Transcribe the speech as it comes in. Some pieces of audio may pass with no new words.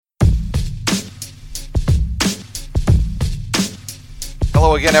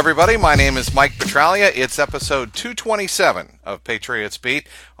Hello again, everybody. My name is Mike Petralia. It's episode 227 of Patriots Beat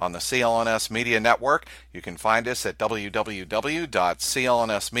on the CLNS Media Network. You can find us at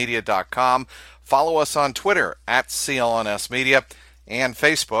www.clnsmedia.com. Follow us on Twitter at CLNS Media and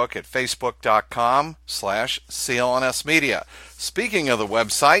Facebook at facebook.com/CLNS Media. Speaking of the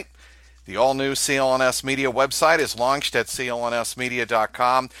website, the all-new CLNS Media website is launched at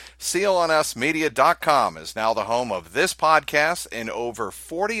clnsmedia.com. clnsmedia.com is now the home of this podcast and over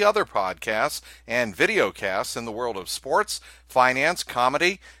 40 other podcasts and videocasts in the world of sports, finance,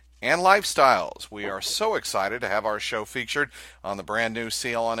 comedy, and lifestyles. We are so excited to have our show featured on the brand new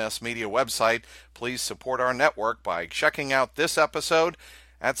CLNS Media website. Please support our network by checking out this episode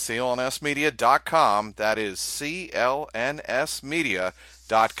at clnsmedia.com. That is clnsmedia.com.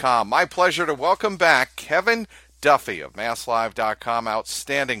 My pleasure to welcome back Kevin Duffy of MassLive.com,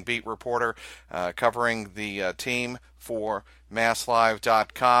 outstanding beat reporter covering the team for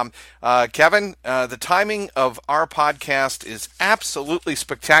MassLive.com. Kevin, the timing of our podcast is absolutely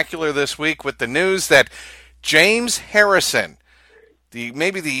spectacular this week with the news that James Harrison,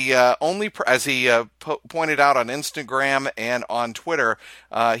 maybe the only, as he pointed out on Instagram and on Twitter,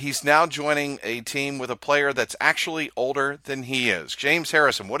 he's now joining a team with a player that's actually older than he is. James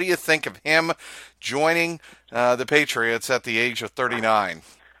Harrison, what do you think of him joining the Patriots at the age of 39?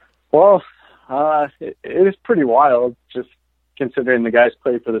 Well, it is pretty wild, just considering the guy's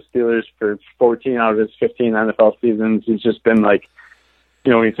played for the Steelers for 14 out of his 15 NFL seasons. He's just been like,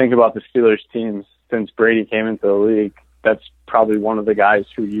 when you think about the Steelers teams since Brady came into the league, that's probably one of the guys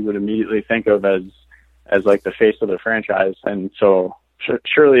who you would immediately think of as like the face of the franchise. And so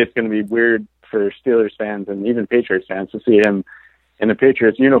surely it's going to be weird for Steelers fans and even Patriots fans to see him in a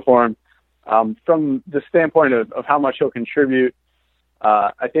Patriots uniform. From the standpoint of how much he'll contribute,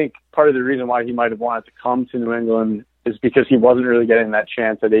 I think part of the reason why he might have wanted to come to New England is because he wasn't really getting that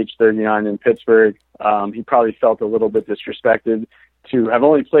chance at age 39 in Pittsburgh. He probably felt a little bit disrespected to have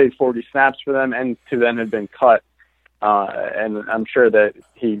only played 40 snaps for them and to then have been cut. And I'm sure that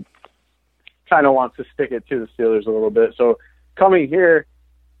he kind of wants to stick it to the Steelers a little bit. So coming here,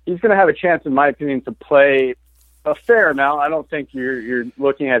 he's going to have a chance, in my opinion, to play a fair amount. I don't think you're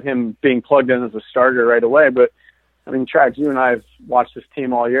looking at him being plugged in as a starter right away. But, I mean, Trax, you and I have watched this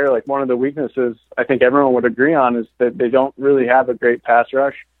team all year. Like, one of the weaknesses I think everyone would agree on is that they don't really have a great pass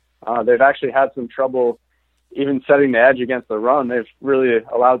rush. They've actually had some trouble even setting the edge against the run. They've really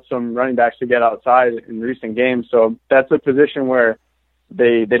allowed some running backs to get outside in recent games. So that's a position where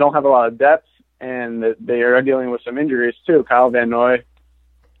they don't have a lot of depth, and they are dealing with some injuries too. Kyle Van Noy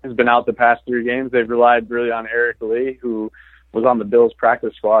has been out the past 3 games. They've relied really on Eric Lee, who was on the Bills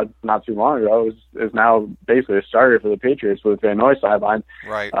practice squad not too long ago, is now basically a starter for the Patriots with Van Noy sidelined.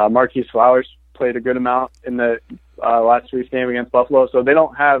 Right. Marquise Flowers played a good amount in the last week's game against Buffalo. So they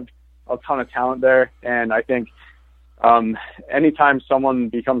don't have a ton of talent there, and I think anytime someone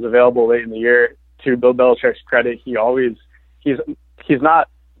becomes available late in the year, to Bill Belichick's credit, he's not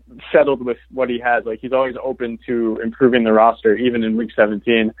settled with what he has. Like, he's always open to improving the roster, even in Week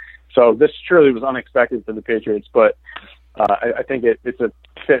 17. So this truly was unexpected for the Patriots, but I think it's a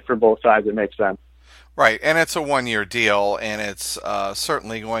fit for both sides. It makes sense. Right, and it's a one-year deal, and it's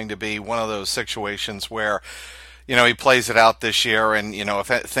certainly going to be one of those situations where he plays it out this year, and, if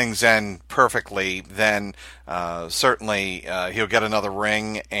things end perfectly, then certainly he'll get another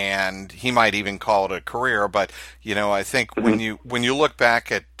ring, and he might even call it a career. But, I think when you look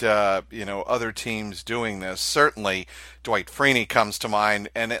back at, other teams doing this, certainly Dwight Freeney comes to mind,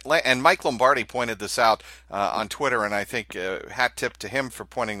 and Mike Lombardi pointed this out on Twitter, and I think hat tip to him for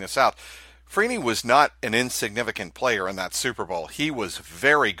pointing this out. Freeney was not an insignificant player in that Super Bowl. He was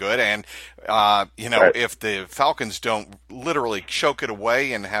very good, and right. If the Falcons don't literally choke it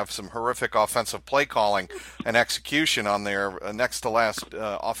away and have some horrific offensive play calling and execution on their next to last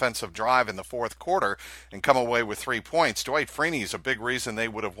offensive drive in the fourth quarter and come away with 3 points, Dwight Freeney is a big reason they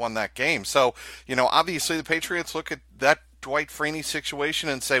would have won that game. So, obviously the Patriots look at that Dwight Freeney situation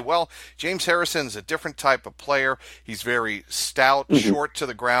and say, well, James Harrison's a different type of player. He's very stout, short to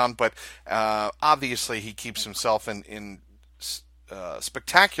the ground, but obviously he keeps himself in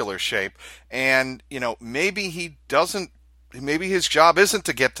spectacular shape. And, maybe his job isn't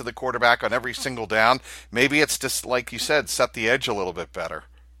to get to the quarterback on every single down. Maybe it's just, like you said, set the edge a little bit better.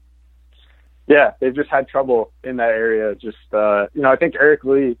 Yeah, they've just had trouble in that area. I think Eric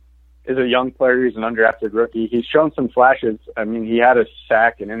Lee is a young player. He's an undrafted rookie. He's shown some flashes. I mean, he had a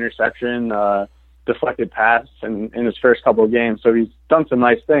sack, an interception, deflected pass in his first couple of games. So he's done some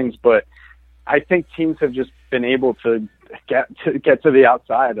nice things, but I think teams have just been able to get to the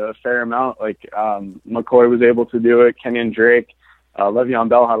outside a fair amount. Like McCoy was able to do it. Kenyon Drake Le'Veon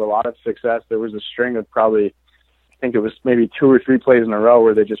Bell had a lot of success. There was a string of probably, I think it was maybe 2 or 3 plays in a row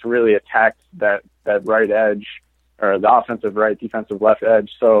where they just really attacked that right edge, or the offensive right, defensive left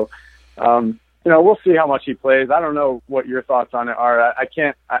edge. So, we'll see how much he plays. I don't know what your thoughts on it are.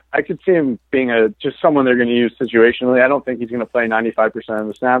 I could see him being just someone they're going to use situationally. I don't think he's going to play 95% of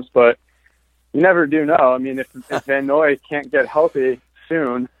the snaps, but you never do know. I mean, if Van Noy can't get healthy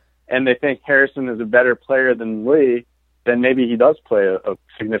soon and they think Harrison is a better player than Lee, then maybe he does play a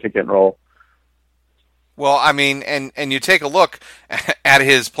significant role. Well, I mean, and you take a look at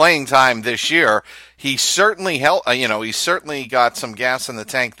his playing time this year. He certainly he certainly got some gas in the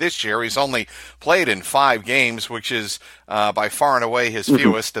tank this year. He's only played in 5 games, which is by far and away his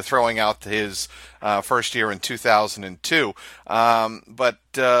fewest, throwing out his first year in 2002. But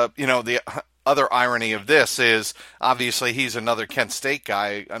the other irony of this is obviously he's another Kent State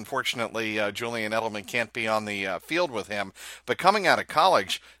guy. Unfortunately, Julian Edelman can't be on the field with him. But coming out of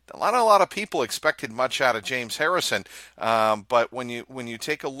college, a lot of people expected much out of James Harrison. But when you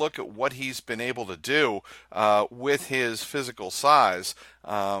take a look at what he's been able to do with his physical size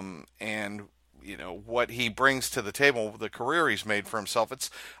and what he brings to the table, the career he's made for himself,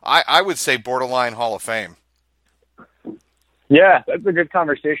 I would say borderline Hall of Fame. Yeah, that's a good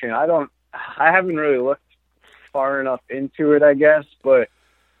conversation. I haven't really looked far enough into it, I guess, but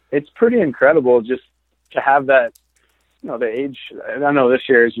it's pretty incredible just to have that, the age. I know this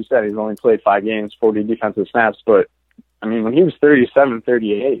year, as you said, he's only played 5 games, 40 defensive snaps, but I mean, when he was 37,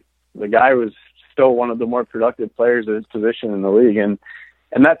 38, the guy was still one of the more productive players at his position in the league. And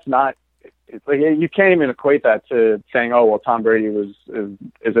that's not, it's like, you can't even equate that to saying, oh, well, Tom Brady is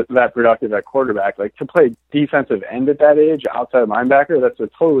that productive at quarterback. Like, to play defensive end at that age, outside linebacker, that's a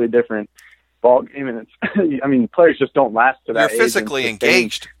totally different ball game. And it's, players just don't last to that age. You're physically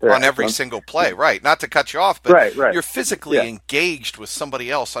engaged on every single play, right? Not to cut you off, but right. You're physically engaged with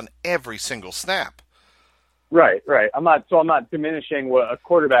somebody else on every single snap. Right. I'm not diminishing what a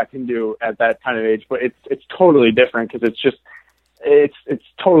quarterback can do at that kind of age, but it's totally different because it's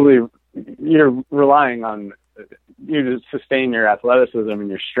totally, you're relying on you to sustain your athleticism and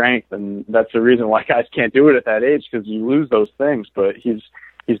your strength, and that's the reason why guys can't do it at that age, because you lose those things. But he's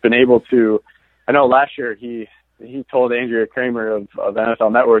been able to. I know last year he told Andrea Kramer of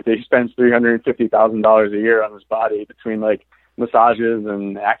NFL Network that he spends $350,000 a year on his body between like massages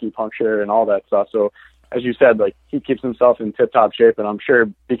and acupuncture and all that stuff. So, as you said, like, he keeps himself in tip-top shape, and I'm sure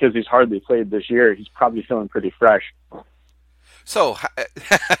because he's hardly played this year, he's probably feeling pretty fresh. So,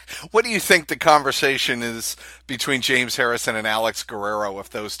 what do you think the conversation is between James Harrison and Alex Guerrero if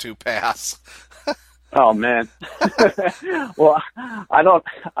those two pass? Oh man. Well, I don't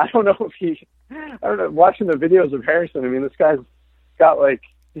know if I don't know, watching the videos of Harrison, I mean, this guy's got I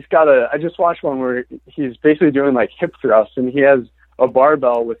just watched one where he's basically doing like hip thrusts, and he has a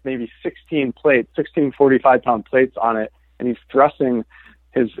barbell with maybe 16 45-pound plates on it, and he's thrusting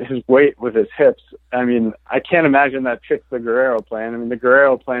his weight with his hips. I mean, I can't imagine that fits the Guerrero plan. I mean, the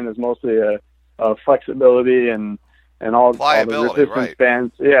Guerrero plan is mostly a flexibility and all the resistance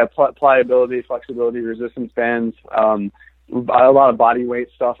bands. Yeah, pliability, flexibility, resistance bands, a lot of body weight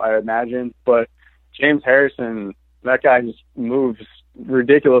stuff, I imagine. But James Harrison, that guy just moves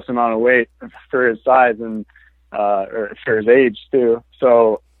ridiculous amount of weight for his size and or for his age too.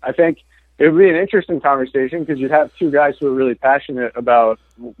 So I think it would be an interesting conversation because you'd have two guys who are really passionate about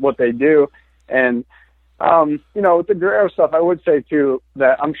what they do. And, with the Guerrero stuff, I would say too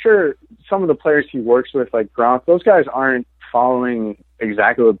that I'm sure some of the players he works with, like Gronk, those guys aren't following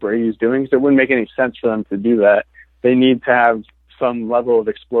exactly what Brady's doing, because it wouldn't make any sense for them to do that. They need to have some level of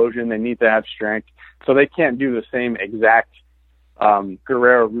explosion. They need to have strength. So they can't do the same exact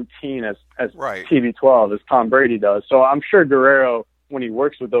Guerrero routine as right. TB12 as Tom Brady does. So I'm sure Guerrero, when he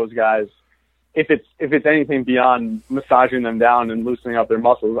works with those guys, if it's anything beyond massaging them down and loosening up their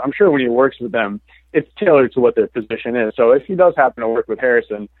muscles, I'm sure when he works with them, it's tailored to what their position is. So if he does happen to work with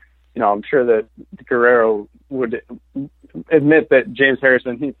Harrison, I'm sure that Guerrero would admit that James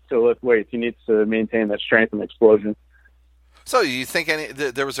Harrison needs to lift weights. He needs to maintain that strength and explosion. So you think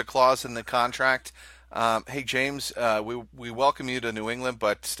there was a clause in the contract? Hey, James, we welcome you to New England,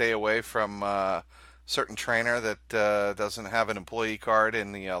 but stay away from a certain trainer that doesn't have an employee card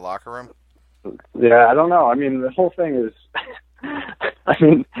in the locker room? Yeah, I don't know. I mean, the whole thing is,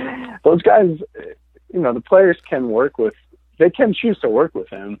 those guys, the players they can choose to work with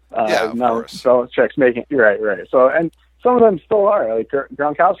him. Of course. Belichick's making, right. So, and some of them still are, like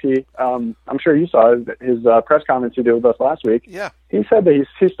Gronkowski. I'm sure you saw his press comments he did with us last week. Yeah. He said that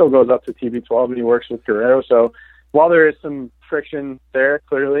he still goes up to TB12 and he works with Guerrero. So while there is some friction there,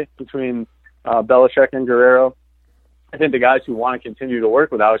 clearly, between Belichick and Guerrero, I think the guys who want to continue to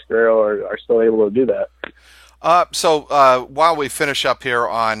work with Alex Guerrero are still able to do that. So while we finish up here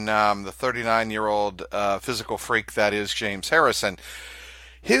on the 39-year-old physical freak that is James Harrison,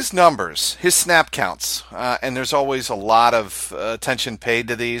 his numbers, his snap counts, and there's always a lot of attention paid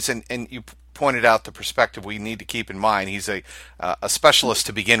to these, and you pointed out the perspective we need to keep in mind. He's a specialist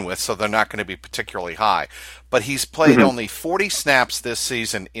to begin with, so they're not going to be particularly high. But he's played only 40 snaps this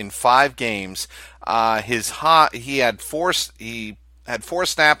season in 5 games. He had four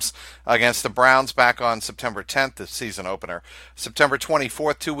snaps against the Browns back on September 10th, the season opener. September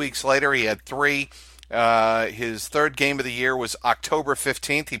 24th, 2 weeks later, he had 3. His third game of the year was October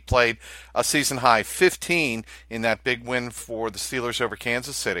 15th. He played a season-high 15 in that big win for the Steelers over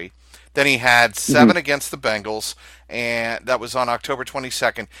Kansas City. Then he had 7 against the Bengals, and that was on October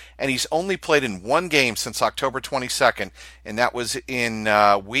 22nd. And he's only played in 1 game since October 22nd, and that was in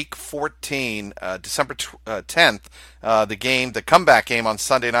Week 14, December 10th, the comeback game on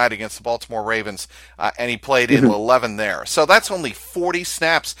Sunday night against the Baltimore Ravens, and he played in 11 there. So that's only 40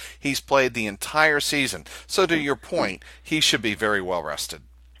 snaps he's played the entire season. So to your point, he should be very well rested.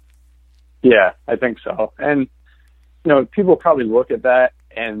 Yeah, I think so. And, people probably look at that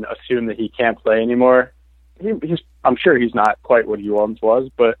and assume that he can't play anymore. I'm sure he's not quite what he once was,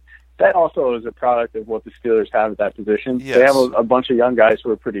 but that also is a product of what the Steelers have at that position. Yes. They have a bunch of young guys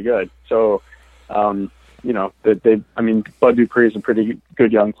who are pretty good. So, Bud Dupree is a pretty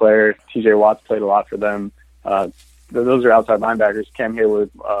good young player. TJ Watt's played a lot for them. Those are outside linebackers. Cam Hayward,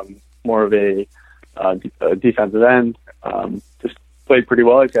 more of a defensive end, just played pretty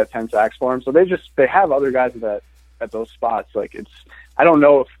well. He's got 10 sacks for him. So they have other guys at those spots. I don't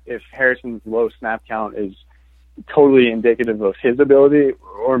know if Harrison's low snap count is totally indicative of his ability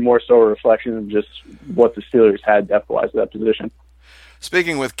or more so a reflection of just what the Steelers had depth-wise at that position.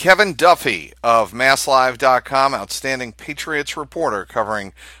 Speaking with Kevin Duffy of MassLive.com, outstanding Patriots reporter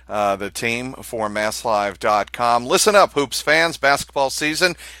covering the team for MassLive.com. Listen up, Hoops fans. Basketball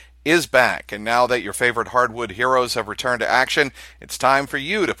season is back, and now that your favorite hardwood heroes have returned to action, it's time for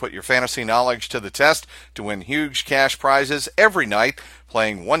you to put your fantasy knowledge to the test to win huge cash prizes every night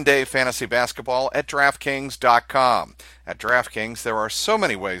playing one-day fantasy basketball at DraftKings.com. At DraftKings, there are so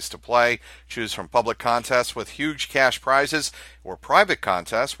many ways to play. Choose from public contests with huge cash prizes or private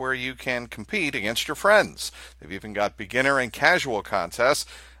contests where you can compete against your friends. They've even got beginner and casual contests.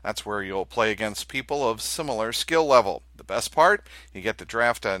 That's where you'll play against people of similar skill level. The best part? You get to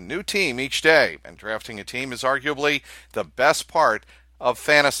draft a new team each day, and drafting a team is arguably the best part of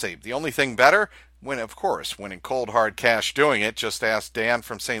fantasy. The only thing better? Winning cold hard cash doing it. Just ask Dan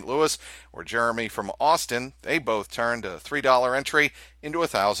from St. Louis or Jeremy from Austin. They both turned a $3 entry into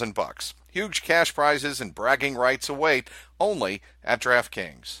 $1,000. Huge cash prizes and bragging rights await only at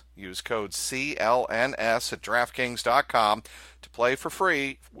DraftKings. Use code CLNS at DraftKings.com to play for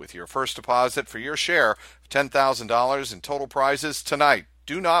free with your first deposit for your share of $10,000 in total prizes tonight.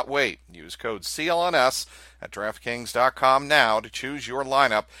 Do not wait. Use code CLNS at DraftKings.com now to choose your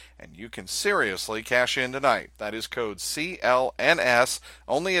lineup, and you can seriously cash in tonight. That is code CLNS,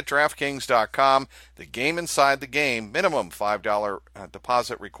 only at DraftKings.com. The game inside the game. Minimum $5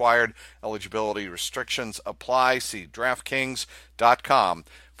 deposit required. Eligibility restrictions apply. See DraftKings.com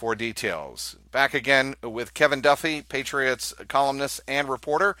for details. Back again with Kevin Duffy, Patriots columnist and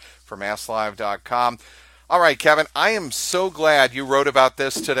reporter for MassLive.com. All right, Kevin, I am so glad you wrote about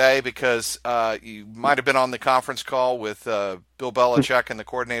this today because you might have been on the conference call with Bill Belichick and the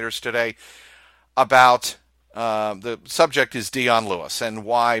coordinators today about the subject is Dion Lewis and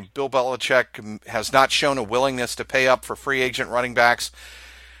why Bill Belichick has not shown a willingness to pay up for free agent running backs.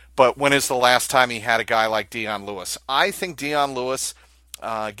 But when is the last time he had a guy like Dion Lewis? I think Dion Lewis,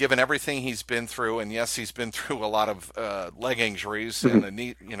 given everything he's been through, and yes, he's been through a lot of leg injuries and the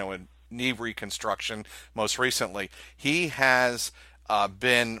knee, and knee reconstruction most recently. He has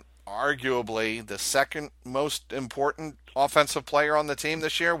been arguably the second most important offensive player on the team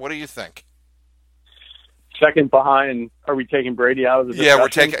this year. What do you think? Second behind, are we taking Brady out of the discussion? Yeah, we're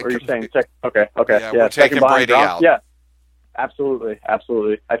taking. Or are you saying okay. Yeah, we're taking Brady out. Yeah, absolutely.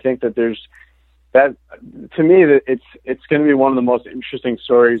 I think that there's that. To me, that it's going to be one of the most interesting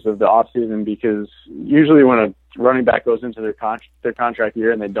stories of the offseason because usually when a running back goes into their contract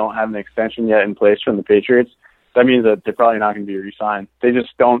year and they don't have an extension yet in place from the Patriots, that means that they're probably not going to be re-signed. They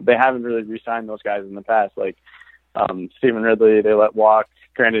haven't really re-signed those guys in the past. Like Stephen Ridley, they let walk.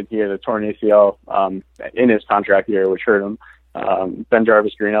 Granted, he had a torn ACL in his contract year, which hurt him. Ben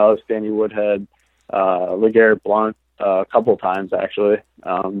Jarvis, Green Ellis, Danny Woodhead, LeGarrette Blount, a couple of times actually.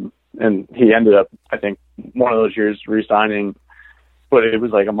 And he ended up, I think, one of those years re-signing, but it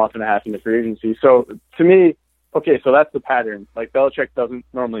was like a month and a half into free agency. So to me, okay, so that's the pattern. Like, Belichick doesn't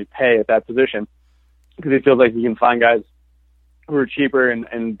normally pay at that position because he feels like he can find guys who are cheaper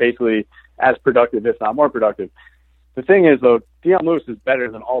and basically as productive, if not more productive. The thing is, though, Dion Lewis is better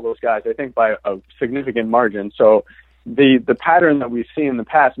than all those guys, I think, by a significant margin. So the pattern that we've seen in the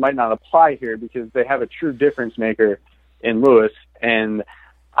past might not apply here because they have a true difference maker in Lewis. And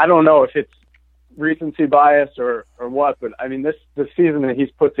I don't know if it's recency bias or what, but I mean, the season that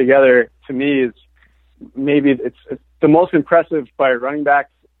he's put together, to me, is maybe it's the most impressive by a running back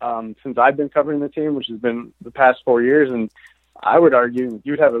since I've been covering the team, which has been the past 4 years. And I would argue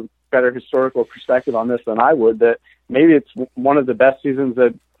you'd have a better historical perspective on this than I would, that maybe it's one of the best seasons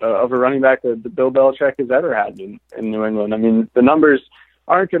that of a running back that Bill Belichick has ever had in New England. I mean, the numbers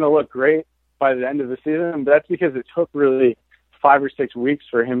aren't going to look great by the end of the season, but that's because it took really 5 or 6 weeks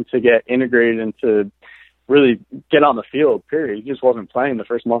for him to get integrated and to really get on the field, period. He just wasn't playing the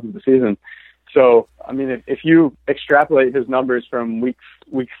first month of the season. So, I mean, if you extrapolate his numbers from week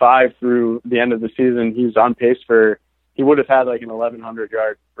 5 through the end of the season, he's on pace he would have had like an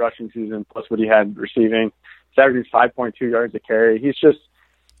 1,100-yard rushing season plus what he had receiving. He's averaging 5.2 yards a carry.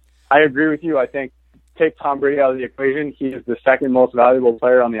 I agree with you. I think take Tom Brady out of the equation, he is the second most valuable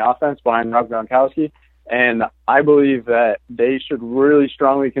player on the offense behind Rob Gronkowski. And I believe that they should really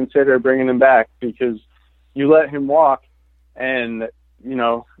strongly consider bringing him back because you let him walk and, you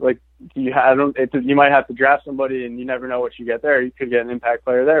know, like you might have to draft somebody and you never know what you get there. You could get an impact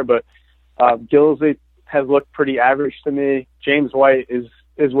player there. But Gillisley has looked pretty average to me. James White is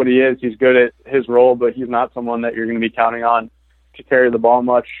what he is. He's good at his role, but he's not someone that you're going to be counting on to carry the ball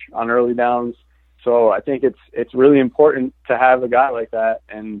much on early downs. So I think it's really important to have a guy like that.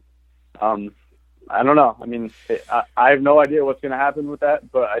 And I don't know. I mean, I have no idea what's going to happen with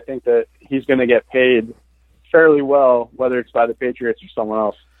that, but I think that he's going to get paid fairly well, whether it's by the Patriots or someone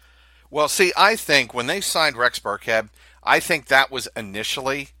else. Well, see, I think when they signed Rex Burkhead, I think that was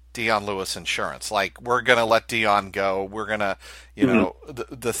initially Dion Lewis insurance. Like, we're going to let Dion go. We're going to, you know,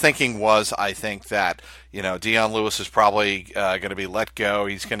 the thinking was, I think that, you know, Dion Lewis is probably going to be let go.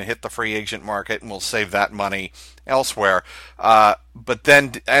 He's going to hit the free agent market and we'll save that money elsewhere. But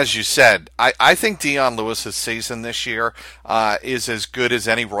then, as you said, I think Dion Lewis's season this year is as good as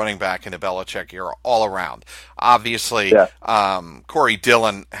any running back in the Belichick era all around. Obviously, Corey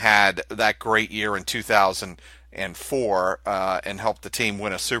Dillon had that great year in 2004 and helped the team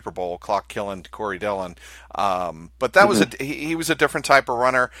win a Super Bowl, clock killing Corey Dillon. But that was he was a different type of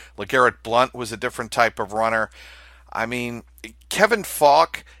runner. LeGarrette Blount was a different type of runner. I mean, Kevin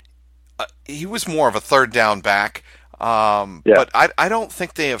Falk, he was more of a third down back. But I don't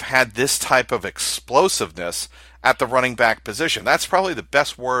think they have had this type of explosiveness at the running back position. That's probably the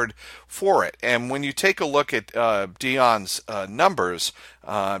best word for it. And when you take a look at Dion's numbers,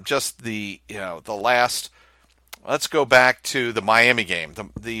 just the last. Let's go back to the Miami game,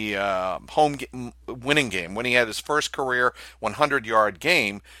 the home winning game, when he had his first career 100-yard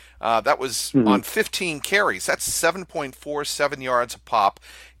game. That was on 15 carries. That's 7.47 yards a pop.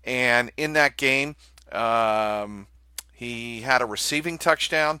 And in that game, he had a receiving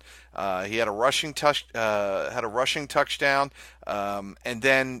touchdown. He had a rushing touchdown. And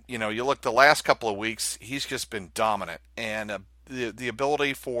then, you look the last couple of weeks, he's just been dominant. And the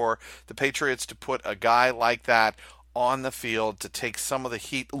ability for the Patriots to put a guy like that on the field to take some of the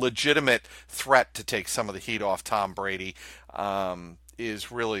heat, legitimate threat to take some of the heat off Tom Brady,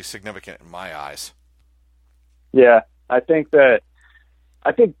 is really significant in my eyes. Yeah, I think I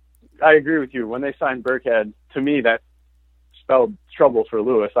agree with you. When they signed Burkhead, to me that spelled trouble for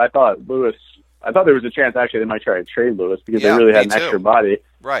Lewis. I thought there was a chance actually they might try to trade Lewis because they really had an extra body.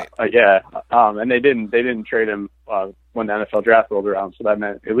 Right. And they didn't trade him when the NFL draft rolled around. So that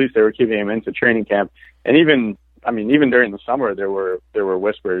meant at least they were keeping him into training camp. And even during the summer, there were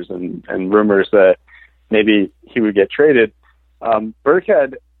whispers and rumors that maybe he would get traded.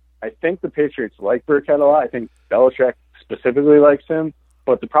 Burkhead, I think the Patriots like Burkhead a lot. I think Belichick specifically likes him.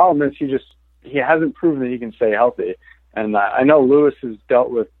 But the problem is he hasn't proven that he can stay healthy. And I know Lewis has dealt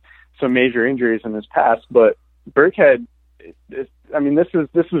with some major injuries in his past, but Burkhead, this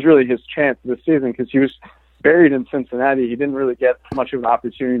was really his chance this season because he was buried in Cincinnati. He didn't really get much of an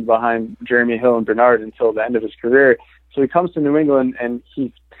opportunity behind Jeremy Hill and Bernard until the end of his career. So he comes to New England, and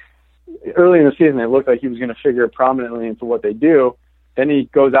early in the season, it looked like he was going to figure prominently into what they do. Then he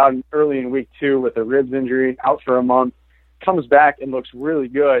goes out early in week 2 with a ribs injury, out for a month, comes back and looks really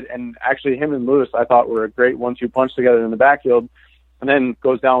good. And actually him and Lewis, I thought, were a great 1-2 punch together in the backfield, and then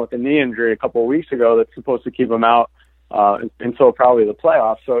goes down with a knee injury a couple of weeks ago that's supposed to keep him out until probably the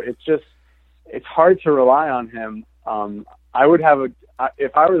playoffs. So it's hard to rely on him. I would have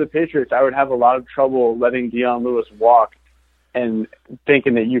if I were the Patriots, I would have a lot of trouble letting Dion Lewis walk and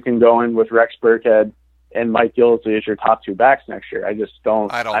thinking that you can go in with Rex Burkhead and Mike Gillislee as your top two backs next year. I just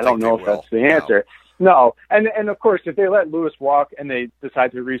don't. I don't know if that's the answer. No. And of course, if they let Lewis walk and they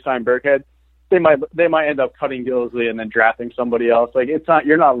decide to re-sign Burkhead, they might end up cutting Gillislee and then drafting somebody else. Like, it's not,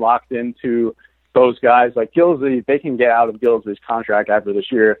 you're not locked into those guys. Like Gillislee, they can get out of Gillislee's contract after this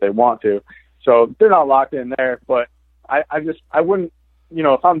year if they want to. So they're not locked in there. But I wouldn't,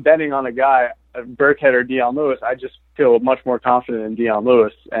 if I'm betting on a guy, Burkhead or Dion Lewis, I just feel much more confident in Dion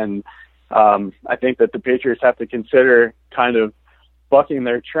Lewis. And I think that the Patriots have to consider kind of bucking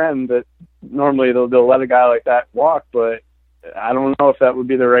their trend that normally they'll let a guy like that walk, but I don't know if that would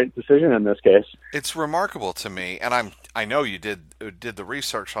be the right decision in this case. It's remarkable to me, and I know you did the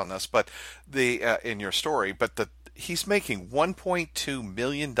research on this, but in your story, but he's making $1.2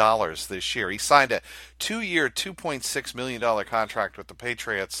 million this year. He signed a 2-year, $2.6 million contract with the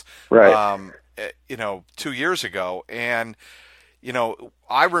Patriots, right? 2 years ago, and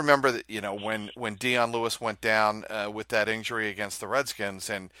I remember that when Dion Lewis went down with that injury against the Redskins,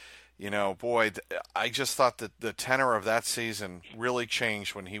 and boy, I just thought that the tenor of that season really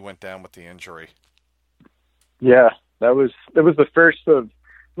changed when he went down with the injury. Yeah, that was the first of.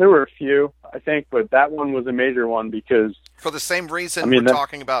 There were a few, I think, but that one was a major one because for the same reason we're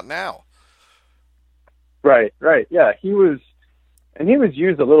talking about now. Right, yeah, he was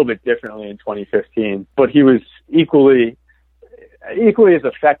used a little bit differently in 2015, but he was equally as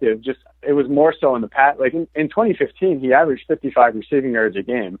effective. Just it was more so in the past. Like in 2015, he averaged 55 receiving yards a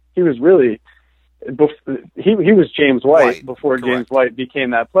game. He was really he was James White before Correct. James White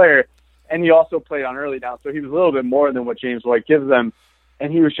became that player, and he also played on early down, so he was a little bit more than what James White gives them.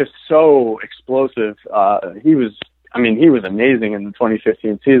 And he was just so explosive. He was amazing in the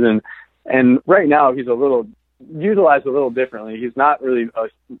 2015 season. And right now he's utilized a little differently. He's not really a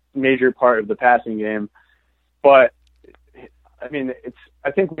major part of the passing game, but I think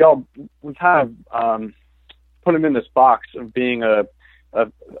we kind of put him in this box of being a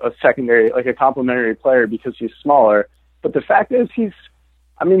secondary, like a complementary player because he's smaller. But the fact is he's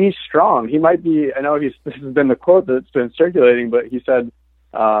strong. He might be, this has been the quote that's been circulating, but he said,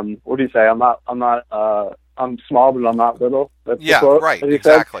 what do you say? I'm small, but I'm not little. That's the quote, right.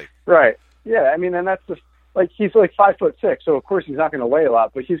 Exactly. Said. Right. Yeah. And that's just he's like 5'6", so of course he's not going to weigh a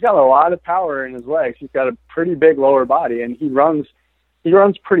lot, but he's got a lot of power in his legs. He's got a pretty big lower body, and he runs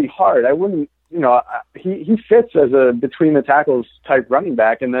pretty hard. I wouldn't, he fits as a between the tackles type running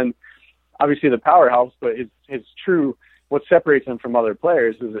back, and then obviously the power helps, but what separates him from other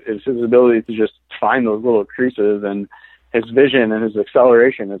players is his ability to just find those little creases, and his vision and his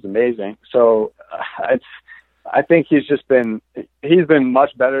acceleration is amazing. So I think he's been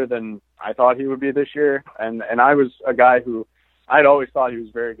much better than I thought he would be this year. And I was a guy who I'd always thought he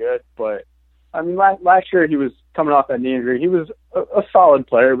was very good, but last year he was coming off that knee injury. He was a solid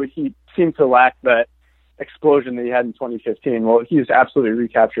player, but he seemed to lack that explosion that he had in 2015. Well, he's absolutely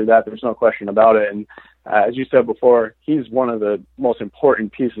recaptured that. There's no question about it. And as you said before, he's one of the most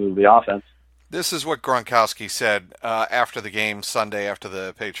important pieces of the offense. This is what Gronkowski said after the game Sunday after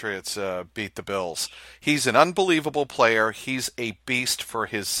the Patriots beat the Bills. He's an unbelievable player. He's a beast for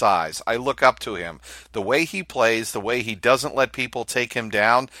his size. I look up to him. The way he plays, the way he doesn't let people take him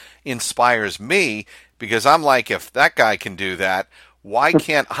down inspires me because I'm like, if that guy can do that, why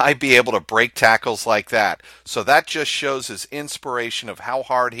can't I be able to break tackles like that? So that just shows his inspiration of how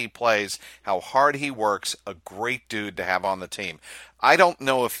hard he plays, how hard he works, a great dude to have on the team. I don't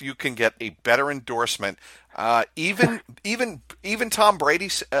know if you can get a better endorsement. Even Tom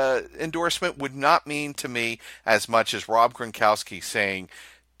Brady's endorsement would not mean to me as much as Rob Gronkowski saying,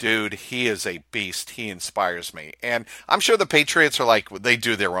 dude, he is a beast. He inspires me. And I'm sure the Patriots are they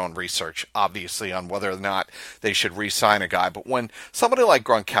do their own research, obviously, on whether or not they should re-sign a guy. But when somebody like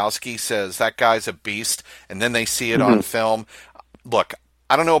Gronkowski says that guy's a beast, and then they see it on film, look,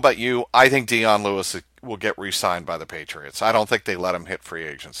 I don't know about you. I think Dion Lewis will get re-signed by the Patriots. I don't think they let him hit free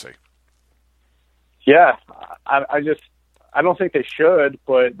agency. Yeah, I don't think they should.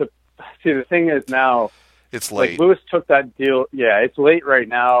 But the thing is now, it's late. Lewis took that deal. Yeah, it's late right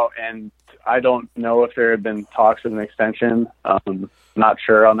now, and I don't know if there have been talks of an extension. Not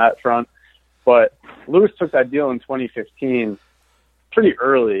sure on that front. But Lewis took that deal in 2015 pretty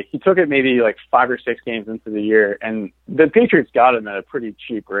early. He took it maybe 5 or 6 games into the year, and the Patriots got him at a pretty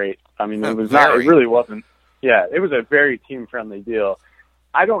cheap rate. It really wasn't. Yeah, it was a very team-friendly deal.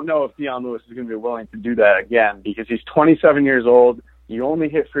 I don't know if Dion Lewis is going to be willing to do that again because he's 27 years old. You only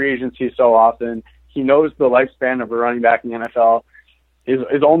hit free agency so often. He knows the lifespan of a running back in the NFL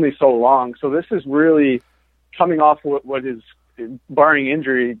is only so long. So this is really coming off what is, barring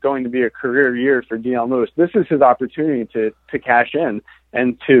injury, going to be a career year for Dion Lewis. This is his opportunity to cash in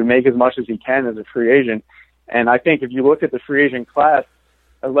and to make as much as he can as a free agent. And I think if you look at the free agent class,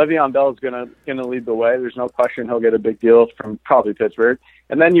 Le'Veon Bell is gonna lead the way. There's no question he'll get a big deal from probably Pittsburgh.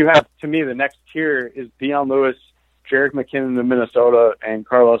 And then you have, to me, the next tier is Dion Lewis, Jerick McKinnon of Minnesota, and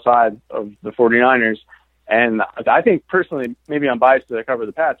Carlos Hyde of the 49ers. And I think personally, maybe I'm biased to cover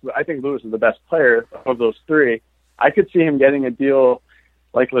the Pats, but I think Lewis is the best player of those three. I could see him getting a deal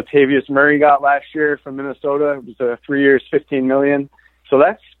like Latavius Murray got last year from Minnesota. It was 3 years, $15 million. So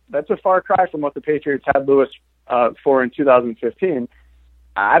that's a far cry from what the Patriots had Lewis for in 2015.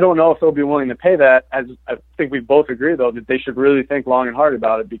 I don't know if they'll be willing to pay that. As I think we both agree, though, that they should really think long and hard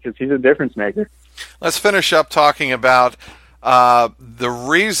about it because he's a difference maker. Let's finish up talking about the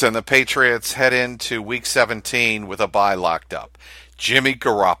reason the Patriots head into Week 17 with a bye locked up. Jimmy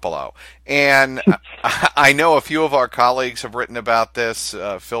Garoppolo. And I know a few of our colleagues have written about this.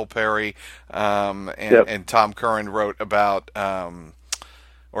 Phil Perry and Tom Curran wrote about,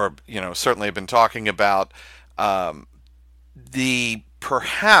 certainly have been talking about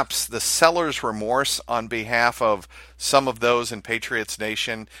perhaps the seller's remorse on behalf of some of those in Patriots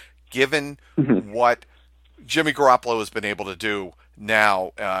Nation, given what Jimmy Garoppolo has been able to do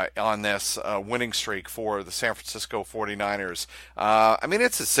now on this winning streak for the San Francisco 49ers.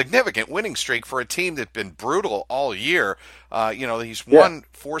 It's a significant winning streak for a team that's been brutal all year. He's won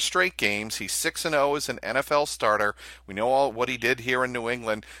 4 straight games. He's 6-0 as an NFL starter. We know all what he did here in New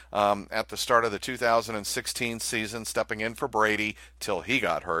England at the start of the 2016 season, stepping in for Brady till he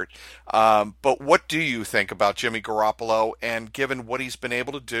got hurt. But what do you think about Jimmy Garoppolo, and given what he's been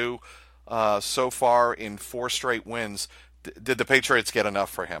able to do so far in 4 straight wins, did the Patriots get enough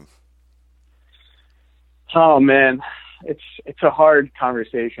for him? Oh man, it's a hard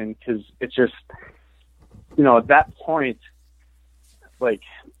conversation because it's just, at that point, like,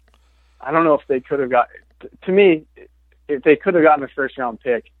 I don't know if they could have to me, if they could have gotten a first round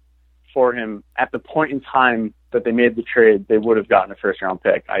pick for him at the point in time that they made the trade, they would have gotten a first round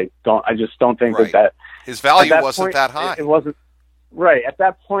pick. I just don't think that his value wasn't that high. It wasn't. Right. At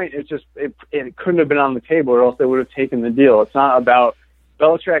that point, it couldn't have been on the table, or else they would have taken the deal. It's not about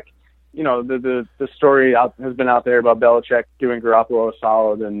Belichick. The story has been out there about Belichick doing Garoppolo a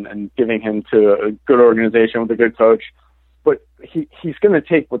solid and giving him to a good organization with a good coach. But he's going to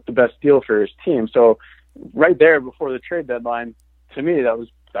take what the best deal for his team. So right there before the trade deadline, to me, that was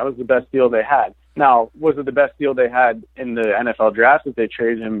the best deal they had. Now, was it the best deal they had in the NFL draft if they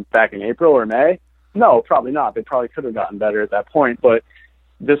traded him back in April or May? No, probably not. They probably could have gotten better at that point, but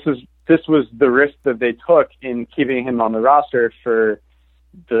this was the risk that they took in keeping him on the roster for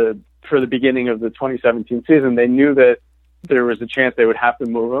the beginning of the 2017 season. They knew that there was a chance they would have to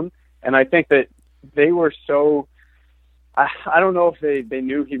move him, and I think that they were so. I don't know if they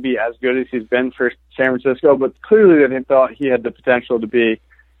knew he'd be as good as he's been for San Francisco, but clearly they thought he had the potential to be,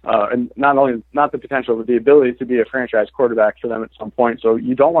 and not the potential, but the ability to be a franchise quarterback for them at some point. So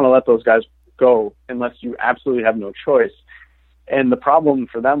you don't want to let those guys go unless you absolutely have no choice. And the problem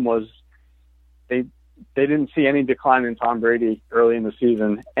for them was they didn't see any decline in Tom Brady early in the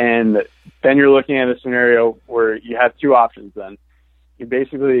season. And then you're looking at a scenario where you have 2 options then. You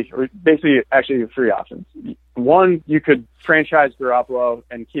basically actually 3 options. One, you could franchise Garoppolo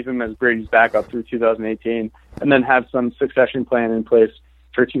and keep him as Brady's backup through 2018 and then have some succession plan in place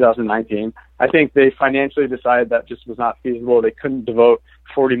for 2019. I think they financially decided that just was not feasible. They couldn't devote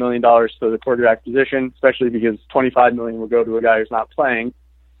 $40 million to the quarterback position, especially because $25 million will go to a guy who's not playing,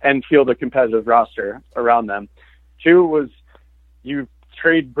 and field a competitive roster around them. 2 was you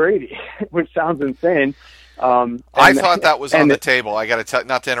trade Brady, which sounds insane. I thought that was on the table. I got to tell,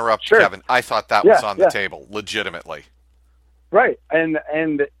 not to interrupt, sure. Kevin. I thought that was on the table, legitimately. Right, and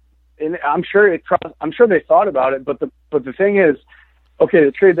I'm sure they thought about it, but the thing is, okay,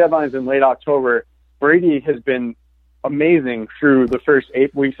 the trade deadline is in late October. Brady has been amazing through the first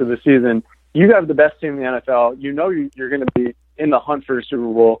 8 weeks of the season. You have the best team in the NFL. You know you're going to be in the hunt for a Super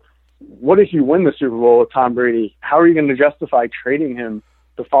Bowl. What if you win the Super Bowl with Tom Brady? How are you going to justify trading him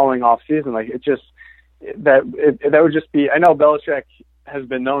the following off season? Like, it just that would just be. I know Belichick has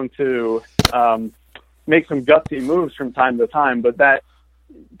been known to make some gutsy moves from time to time, but that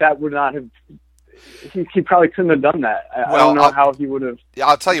would not have. He probably couldn't have done that. I don't know how he would have.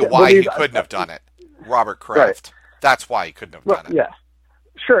 I'll tell you why he couldn't have done it. Robert Kraft. Right. That's why he couldn't have done it. Yeah,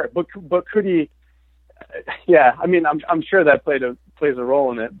 sure, but could he? Yeah, I mean, I'm sure that plays a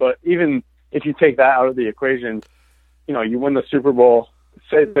role in it. But even if you take that out of the equation, you win the Super Bowl.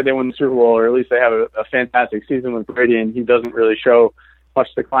 Say that they win the Super Bowl, or at least they have a fantastic season with Brady, and he doesn't really show much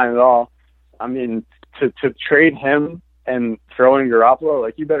decline at all. I mean, to trade him and throw in Garoppolo,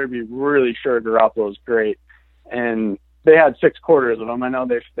 like, you better be really sure Garoppolo is great. And they had 6 quarters of him. I know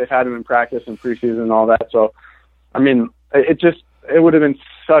they've had him in practice and preseason and all that. So, I mean, it would have been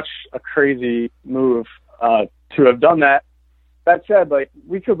such a crazy move to have done that. That said, like,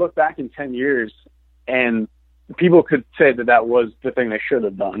 we could look back in 10 years and people could say that was the thing they should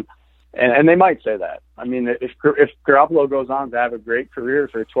have done. And they might say that. I mean, if Garoppolo goes on to have a great career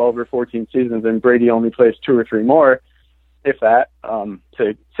for 12 or 14 seasons and Brady only plays 2 or 3 more, if that,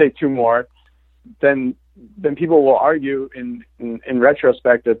 say 2 more, then people will argue in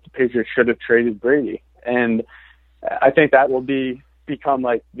retrospect that the Patriots should have traded Brady. And I think that will become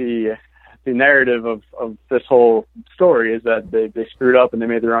like the narrative of this whole story, is that they screwed up and they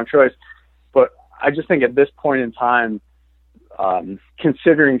made the wrong choice. But I just think at this point in time,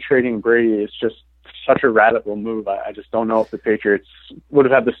 considering trading Brady is just such a radical move. I just don't know if the Patriots would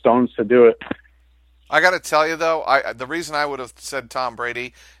have had the stones to do it. I got to tell you, though, the reason I would have said Tom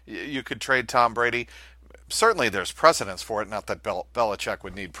Brady, you could trade Tom Brady, certainly there's precedence for it. Not that Belichick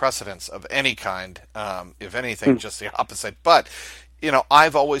would need precedence of any kind, if anything, just the opposite. But,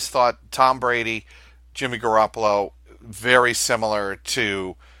 I've always thought Tom Brady, Jimmy Garoppolo, very similar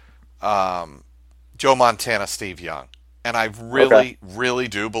to Joe Montana, Steve Young. And I really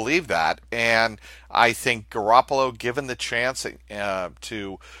do believe that. And I think Garoppolo, given the chance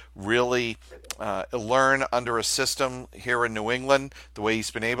to really learn under a system here in New England, the way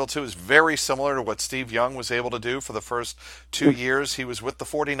he's been able to, is very similar to what Steve Young was able to do for the first 2 years he was with the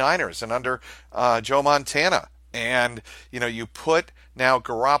 49ers and under Joe Montana. And, you put now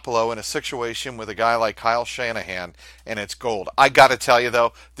Garoppolo in a situation with a guy like Kyle Shanahan, and it's gold. I got to tell you,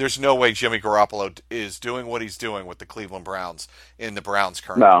 though, there's no way Jimmy Garoppolo is doing what he's doing with the Cleveland Browns in the Browns'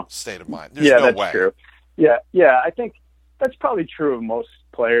 current state of mind. There's no way. That's true. Yeah, I think that's probably true of most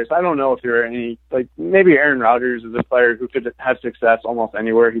players. I don't know if there are any, like, maybe Aaron Rodgers is a player who could have success almost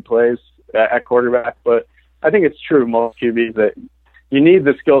anywhere he plays at quarterback, but I think it's true of most QBs that you need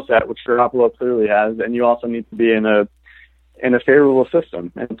the skill set, which Garoppolo clearly has, and you also need to be in a favorable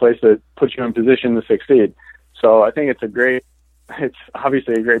system, in a place that puts you in position to succeed. So I think it's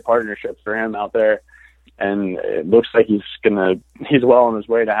obviously a great partnership for him out there, and it looks like he's well on his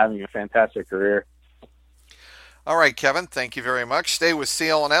way to having a fantastic career. All right, Kevin, thank you very much. Stay with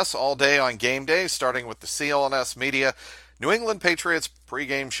CLNS all day on game day, starting with the CLNS Media New England Patriots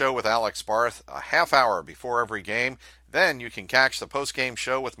pregame show with Alex Barth, a half hour before every game. Then you can catch the postgame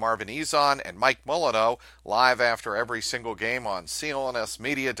show with Marvin Ezon and Mike Molyneux live after every single game on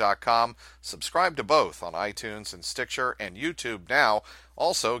CLNSmedia.com. Subscribe to both on iTunes and Stitcher and YouTube now.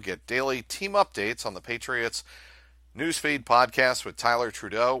 Also get daily team updates on the Patriots Newsfeed podcast with Tyler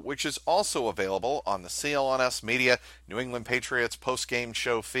Trudeau, which is also available on the CLNS Media New England Patriots postgame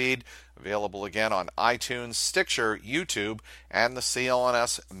show feed, available again on iTunes, Stitcher, YouTube, and the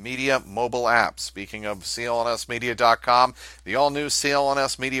CLNS Media mobile app. Speaking of CLNSmedia.com, the all-new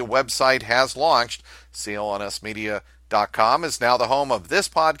CLNS Media website has launched. CLNSmedia.com is now the home of this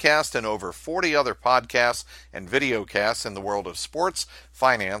podcast and over 40 other podcasts and videocasts in the world of sports,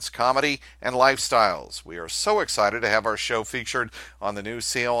 finance, comedy, and lifestyles. We are so excited to have our show featured on the new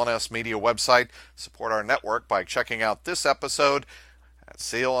CLNS Media website. Support our network by checking out this episode at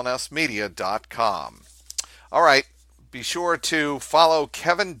CLNSmedia.com. All right, be sure to follow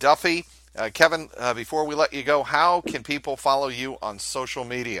Kevin Duffy. Kevin, before we let you go, how can people follow you on social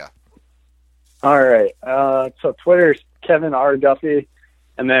media? All right. So Twitter's Kevin R. Duffy,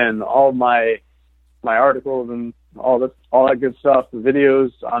 and then all my articles and all that good stuff, the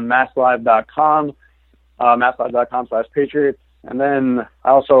videos on masslive.com, masslive.com/Patriots. And then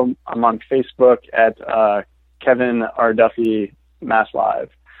I'm on Facebook at Kevin R. Duffy Mass Live.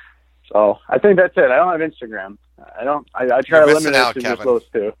 So I think that's it. I don't have Instagram. I try to limit it to just those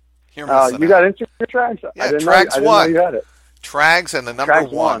two. You got Instagram, Trags? Yeah, I didn't Trags1. know you had it. Trags and the number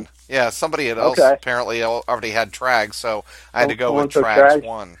Trags 1. Yeah, somebody else apparently already had Trags, so I had to go with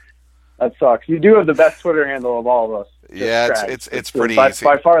Trags1. That sucks. You do have the best Twitter handle of all of us. Yeah, it's pretty easy.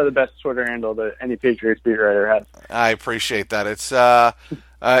 By far the best Twitter handle that any Patriots beat writer has. I appreciate that. It's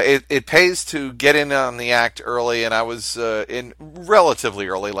it pays to get in on the act early, and I was in relatively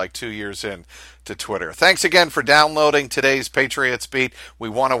early, like 2 years in to Twitter. Thanks again for downloading today's Patriots Beat. We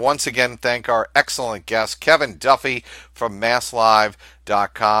want to once again thank our excellent guest, Kevin Duffy from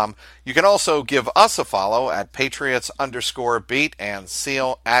MassLive.com. You can also give us a follow at Patriots_Beat and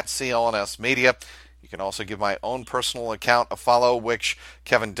at CLNS Media. You can also give my own personal account a follow, which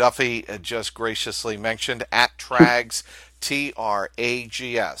Kevin Duffy just graciously mentioned, at Trags,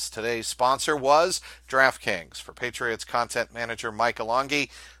 Trags. Today's sponsor was DraftKings. For Patriots content manager Mike Alongi,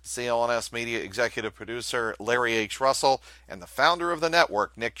 CLNS media executive producer Larry H. Russell, and the founder of the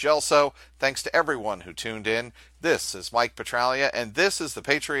network, Nick Gelso, thanks to everyone who tuned in. This is Mike Petralia, and this is the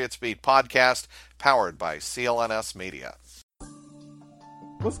Patriots Beat podcast, powered by CLNS Media.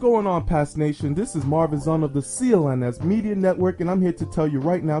 What's going on, Past Nation? This is Marvin Zahn of the CLNS Media Network, and I'm here to tell you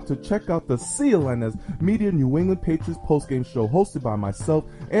right now to check out the CLNS Media New England Patriots postgame show hosted by myself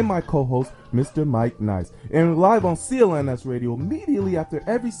and my co-host, Mr. Mike Nice. And live on CLNS Radio immediately after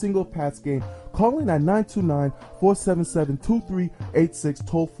every single Pats game. Call in at 929-477-2386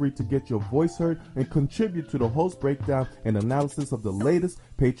 toll-free to get your voice heard and contribute to the host breakdown and analysis of the latest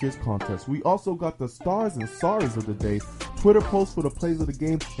Patriots contest. We also got the stars and sorries of the day, Twitter posts for the plays of the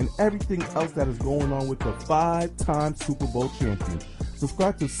game, and everything else that is going on with the 5-time Super Bowl champions.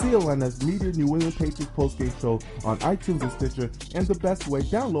 Subscribe to CLNS Media New England Patriots postgame show on iTunes and Stitcher, and the best way,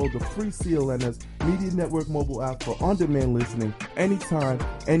 download the free CLNS Media Network mobile app for on-demand listening anytime,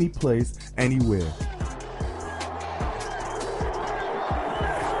 any place, anywhere.